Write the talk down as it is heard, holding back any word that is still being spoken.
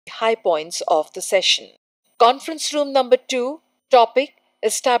high points of the session. Conference room number 2, topic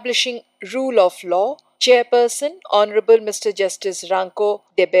Establishing Rule of Law. Chairperson Honorable Mr. Justice Ranko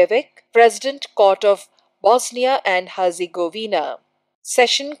Debevec, President Court of Bosnia and Herzegovina.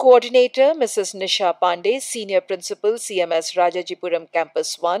 Session Coordinator Mrs. Nisha Pandey, Senior Principal, CMS Rajajipuram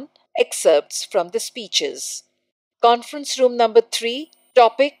Campus 1. Excerpts from the speeches. Conference room number 3,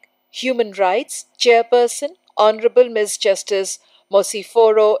 topic Human Rights. Chairperson Honorable Ms. Justice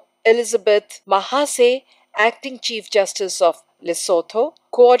Mosiforo Elizabeth Mahase, Acting Chief Justice of Lesotho.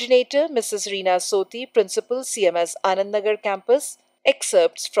 Coordinator Mrs. Reena Soti, Principal, CMS Anandnagar Campus.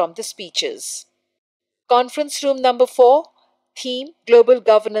 Excerpts from the speeches. Conference room number 4, theme Global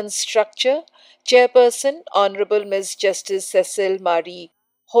Governance Structure. Chairperson Honorable Ms. Justice Cecile Marie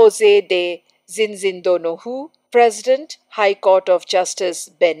Jose de Zinzindonohu, President High Court of Justice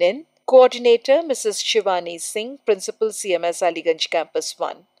Benin. Coordinator Mrs. Shivani Singh, Principal, CMS Aliganj Campus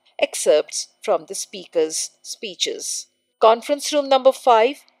 1. Excerpts from the speakers' speeches. Conference room number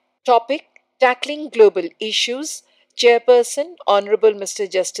 5, topic Tackling Global Issues. Chairperson Honorable Mr.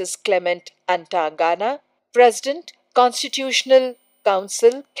 Justice Clement Antangana, President Constitutional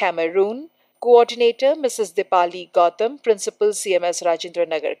Council Cameroon. Coordinator Mrs. Dipali Gautam, Principal, CMS Rajendra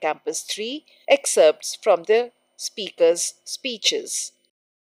Nagar Campus 3. Excerpts from the speakers' speeches.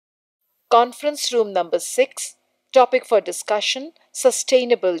 Conference room number 6, topic for discussion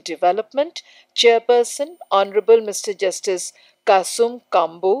Sustainable Development. Chairperson Honorable Mr. Justice Kasum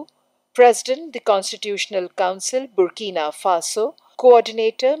Kambu, President, the Constitutional Council, Burkina Faso.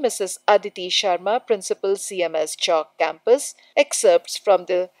 Coordinator Mrs. Aditi Sharma, Principal, CMS Chowk Campus. Excerpts from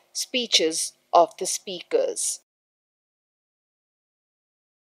the speeches of the speakers.